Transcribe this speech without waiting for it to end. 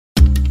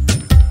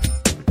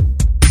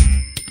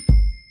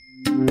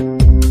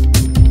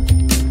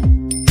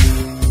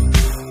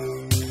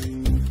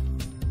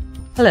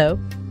Hello,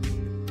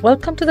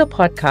 welcome to the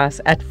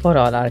podcast at For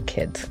All Our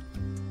Kids.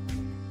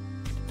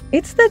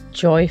 It's the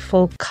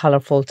joyful,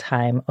 colorful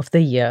time of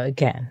the year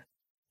again.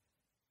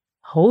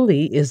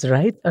 Holi is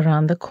right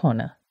around the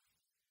corner.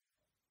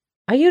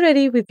 Are you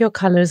ready with your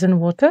colors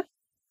and water?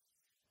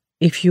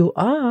 If you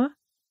are,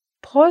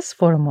 pause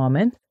for a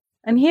moment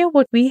and hear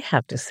what we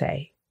have to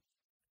say.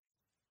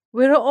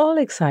 We're all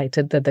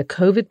excited that the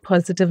COVID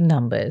positive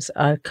numbers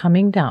are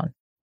coming down,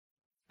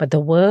 but the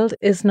world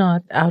is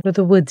not out of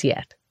the woods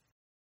yet.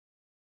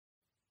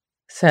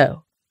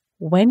 So,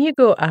 when you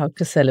go out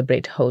to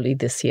celebrate Holi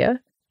this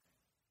year,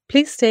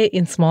 please stay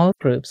in small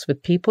groups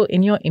with people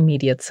in your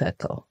immediate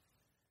circle.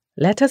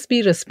 Let us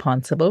be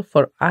responsible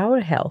for our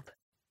health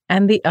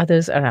and the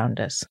others around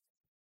us.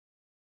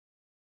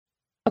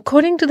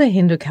 According to the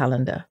Hindu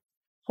calendar,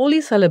 Holi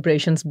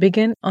celebrations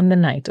begin on the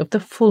night of the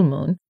full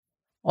moon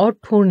or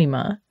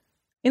Purnima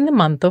in the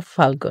month of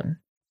Falgun.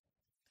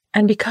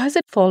 And because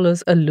it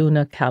follows a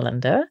lunar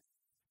calendar,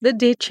 the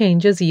date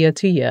changes year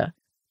to year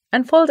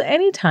and falls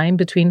any time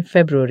between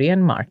February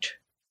and March.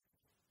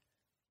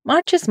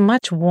 March is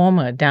much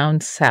warmer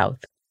down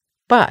south,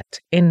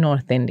 but in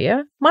North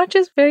India, March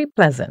is very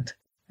pleasant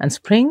and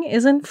spring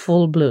is in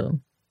full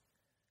bloom.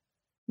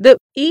 The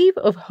eve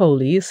of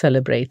Holi is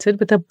celebrated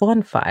with a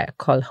bonfire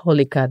called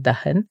Holika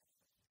Dahan,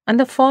 and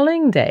the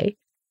following day,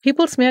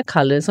 people smear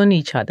colors on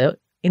each other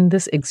in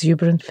this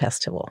exuberant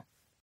festival.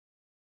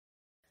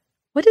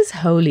 What is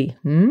Holi?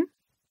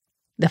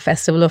 The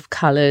festival of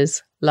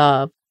colors,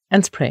 love,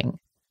 and spring.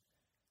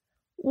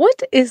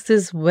 What is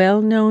this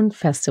well-known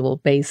festival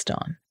based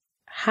on?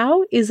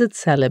 How is it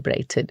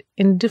celebrated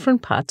in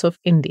different parts of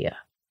India?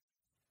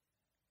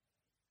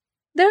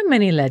 There are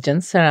many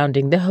legends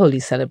surrounding the Holi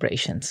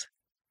celebrations.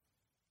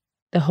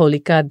 The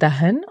Holika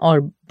Dahan,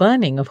 or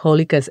burning of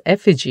Holika's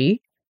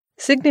effigy,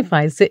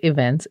 signifies the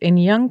events in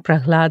young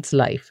Prahlad's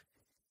life,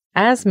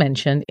 as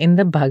mentioned in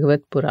the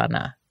Bhagavad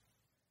Purana.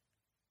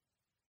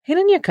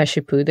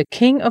 Hiranyakashipu, the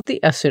king of the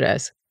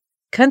Asuras,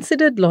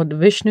 considered Lord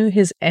Vishnu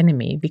his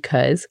enemy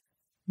because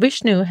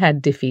Vishnu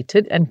had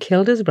defeated and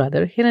killed his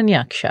brother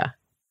Hiranyaksha.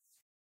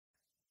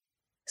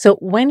 So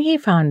when he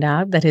found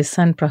out that his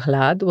son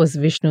Prahlad was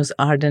Vishnu's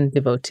ardent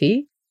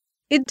devotee,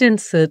 it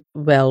didn't sit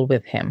well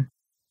with him.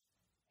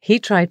 He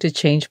tried to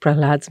change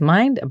Prahlad's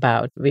mind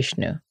about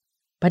Vishnu,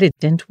 but it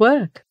didn't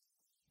work.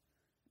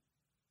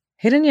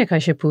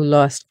 Hiranyakashipu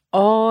lost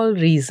all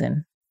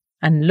reason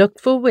and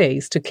looked for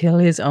ways to kill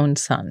his own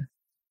son.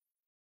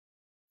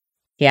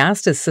 He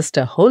asked his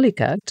sister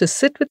Holika to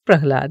sit with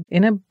Prahlad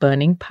in a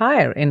burning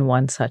pyre in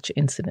one such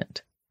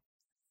incident.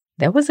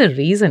 There was a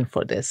reason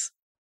for this.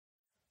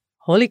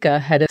 Holika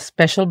had a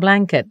special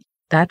blanket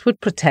that would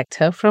protect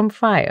her from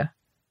fire.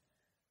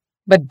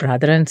 But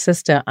brother and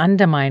sister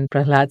undermined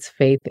Prahlad's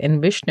faith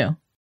in Vishnu.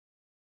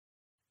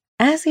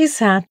 As he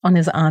sat on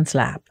his aunt's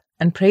lap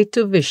and prayed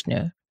to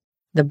Vishnu,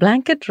 the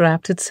blanket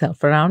wrapped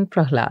itself around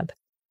Prahlad,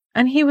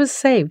 and he was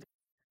saved,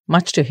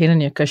 much to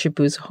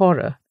Hiranyakashipu's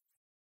horror.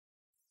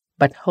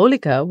 But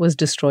Holika was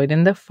destroyed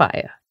in the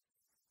fire.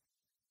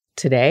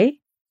 Today,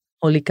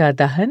 Holika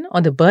Dahan,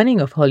 or the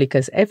burning of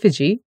Holika's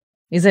effigy,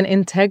 is an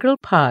integral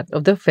part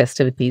of the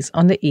festivities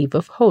on the eve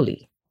of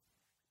Holi.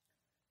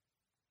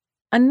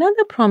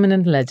 Another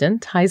prominent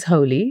legend ties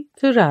Holi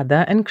to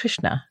Radha and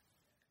Krishna.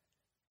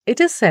 It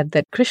is said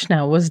that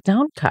Krishna was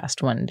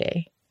downcast one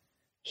day.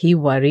 He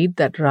worried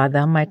that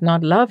Radha might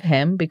not love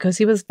him because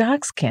he was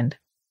dark-skinned.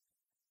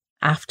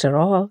 After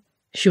all,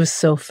 she was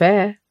so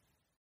fair.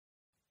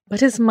 But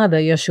his mother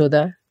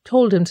Yashoda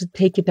told him to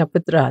take it up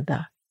with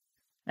Radha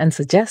and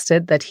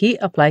suggested that he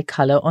apply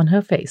color on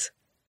her face.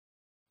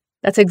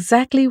 That's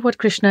exactly what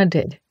Krishna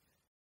did.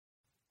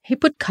 He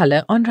put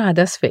color on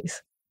Radha's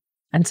face,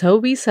 and so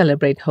we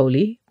celebrate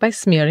Holi by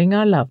smearing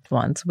our loved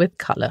ones with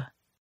color.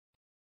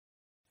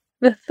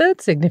 The third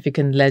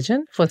significant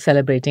legend for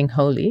celebrating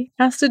Holi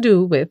has to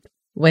do with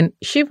when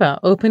Shiva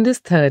opened his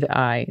third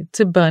eye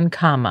to burn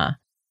Kama,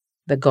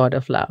 the god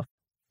of love.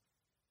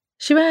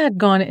 Shiva had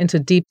gone into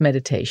deep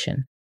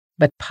meditation,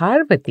 but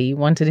Parvati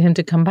wanted him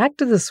to come back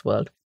to this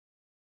world.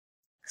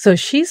 So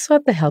she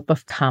sought the help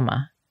of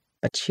Kama,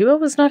 but Shiva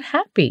was not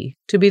happy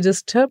to be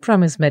disturbed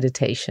from his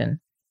meditation,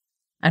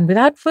 and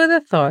without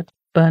further thought,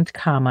 burnt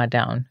Kama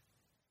down.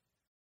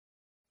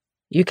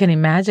 You can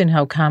imagine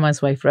how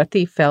Kama's wife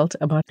Rati felt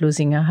about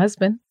losing her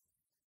husband.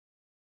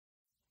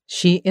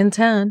 She, in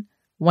turn,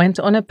 went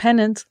on a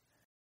penance.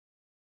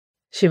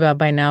 Shiva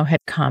by now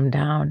had calmed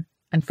down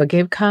and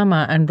forgave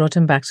Kama and brought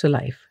him back to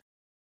life.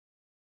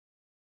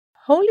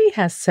 Holi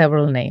has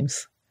several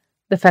names: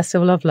 the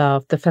Festival of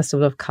Love, the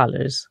Festival of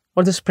Colors,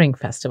 or the Spring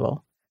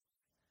Festival.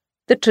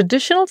 The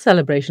traditional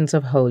celebrations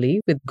of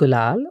Holi with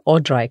gulal or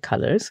dry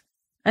colors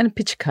and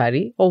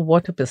pichkari or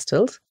water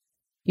pistols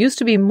used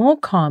to be more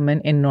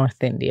common in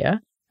North India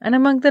and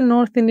among the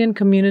North Indian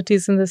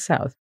communities in the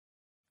South.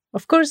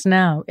 Of course,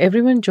 now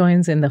everyone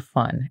joins in the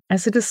fun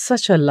as it is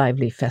such a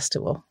lively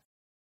festival.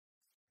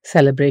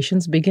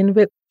 Celebrations begin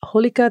with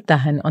Holika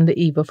Dahan on the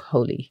eve of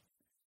Holi.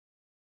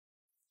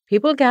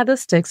 People gather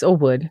sticks or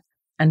wood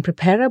and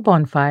prepare a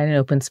bonfire in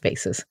open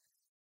spaces,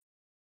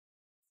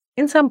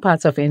 In some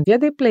parts of India,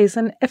 they place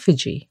an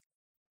effigy,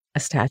 a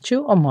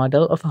statue or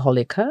model of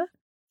Holika,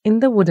 in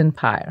the wooden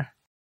pyre.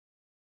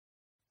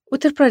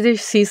 Uttar Pradesh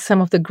sees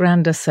some of the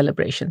grandest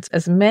celebrations,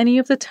 as many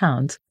of the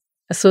towns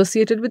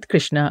associated with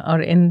Krishna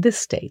are in this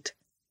state.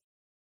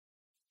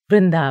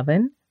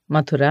 Vrindavan,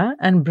 Mathura,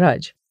 and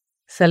Braj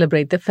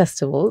celebrate the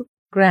festival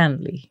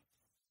grandly.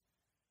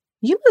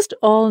 You must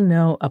all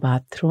know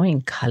about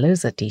throwing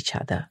colors at each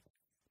other.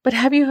 But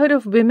have you heard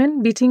of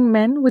women beating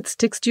men with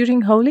sticks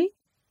during Holi?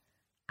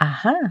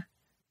 Aha,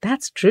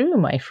 that's true,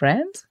 my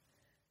friends.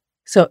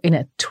 So, in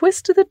a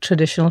twist to the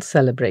traditional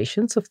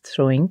celebrations of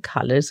throwing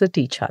colors at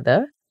each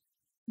other,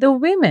 the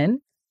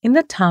women in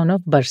the town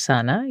of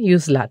Barsana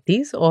use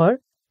lathis or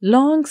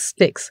long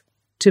sticks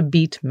to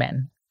beat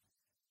men.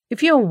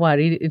 If you're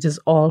worried, it is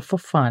all for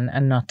fun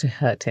and not to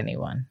hurt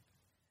anyone.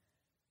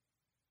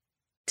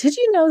 Did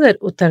you know that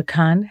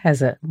Uttarakhand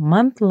has a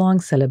month-long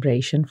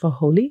celebration for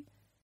Holi?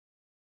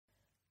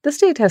 The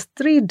state has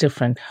 3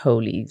 different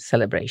Holi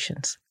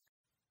celebrations: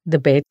 the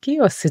Betki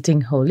or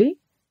sitting Holi,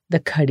 the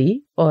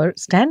Khadi or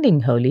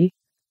standing Holi,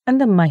 and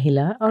the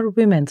Mahila or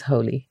women's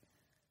Holi.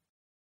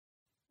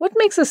 What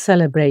makes a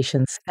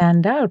celebration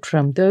stand out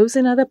from those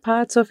in other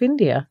parts of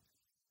India?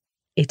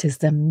 It is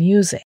the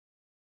music.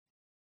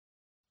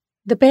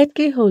 The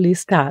Betki Holi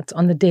starts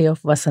on the day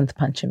of Vasant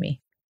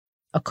Panchami.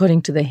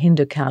 According to the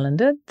Hindu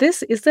calendar,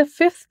 this is the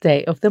 5th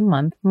day of the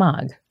month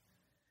Magh.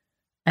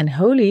 And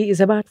Holi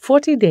is about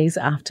 40 days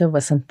after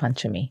Vasant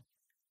Panchami.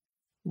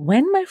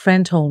 When my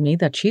friend told me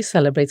that she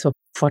celebrates for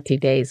 40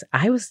 days,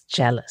 I was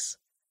jealous.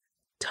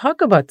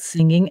 Talk about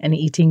singing and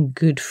eating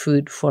good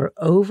food for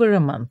over a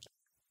month.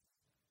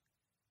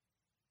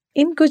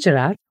 In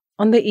Gujarat,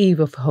 on the eve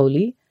of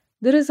Holi,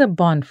 there is a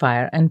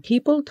bonfire and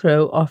people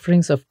throw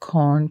offerings of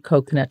corn,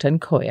 coconut,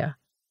 and koya.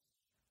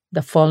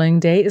 The following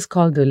day is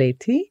called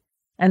Dulethi,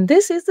 and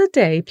this is the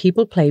day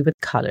people play with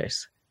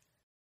colors.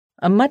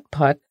 A mud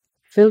pot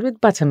filled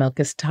with buttermilk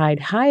is tied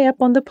high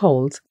up on the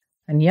poles,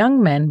 and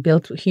young men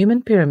build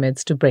human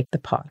pyramids to break the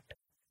pot.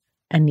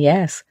 And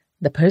yes,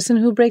 the person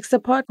who breaks the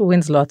pot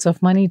wins lots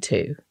of money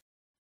too.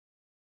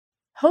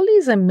 Holi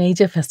is a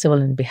major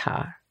festival in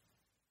Bihar.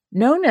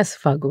 Known as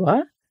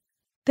Phagua,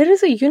 there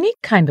is a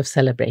unique kind of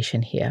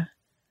celebration here.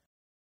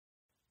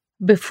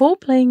 Before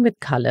playing with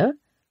color,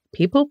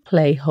 people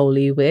play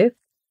Holi with,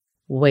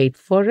 wait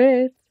for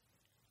it,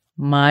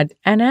 mud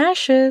and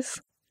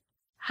ashes.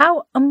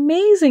 How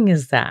amazing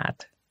is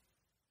that?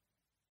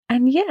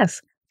 And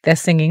yes, they're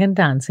singing and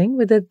dancing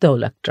with the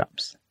dholak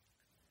drums.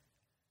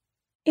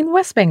 In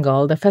West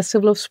Bengal, the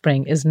festival of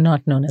spring is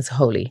not known as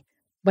Holi,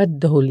 but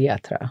Dol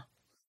Yatra.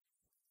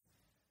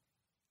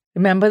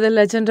 Remember the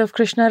legend of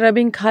Krishna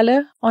rubbing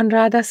color on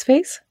Radha's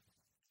face?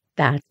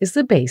 That is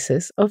the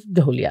basis of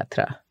Dol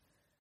Yatra.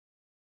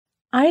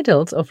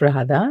 Idols of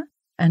Radha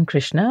and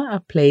Krishna are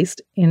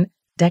placed in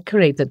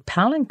decorated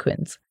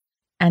palanquins,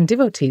 and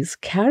devotees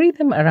carry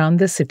them around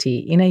the city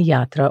in a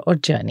yatra or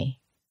journey.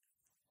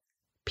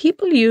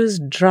 People use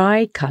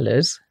dry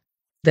colors,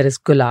 that is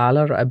gulal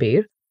or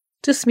abir,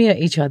 to smear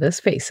each other's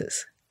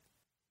faces.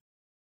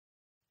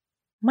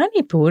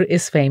 Manipur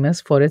is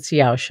famous for its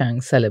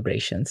Yaoshang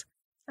celebrations,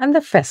 and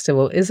the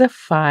festival is a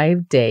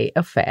 5-day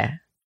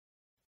affair.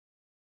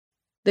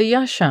 The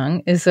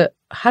Yaoshang is a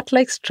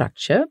hut-like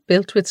structure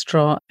built with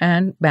straw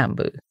and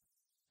bamboo.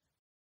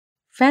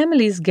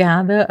 Families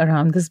gather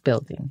around this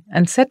building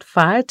and set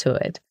fire to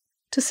it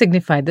to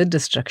signify the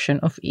destruction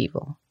of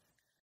evil.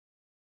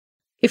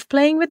 If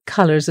playing with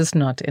colors is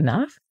not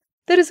enough,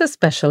 there is a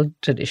special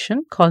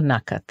tradition called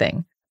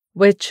Nakating,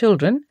 where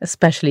children,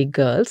 especially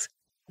girls,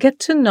 get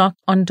to knock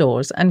on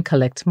doors and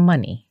collect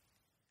money.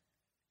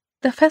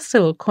 The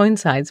festival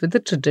coincides with the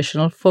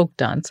traditional folk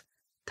dance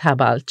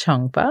Thabal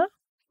Chongpa,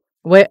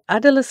 where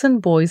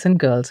adolescent boys and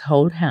girls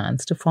hold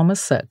hands to form a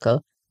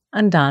circle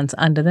and dance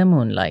under the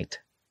moonlight.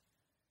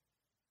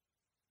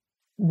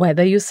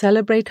 Whether you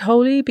celebrate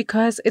Holi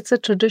because it's a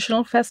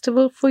traditional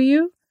festival for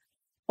you,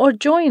 or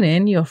join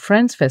in your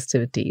friends'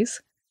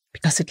 festivities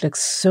because it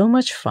looks so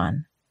much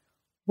fun,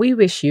 we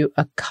wish you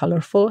a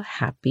colorful,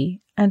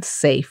 happy, and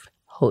safe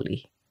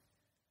Holi.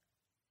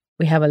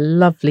 We have a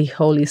lovely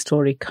Holi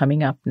story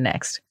coming up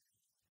next.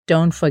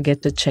 Don't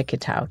forget to check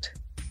it out.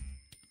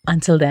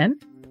 Until then,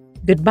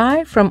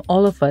 goodbye from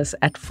all of us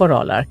at For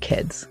All Our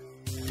Kids.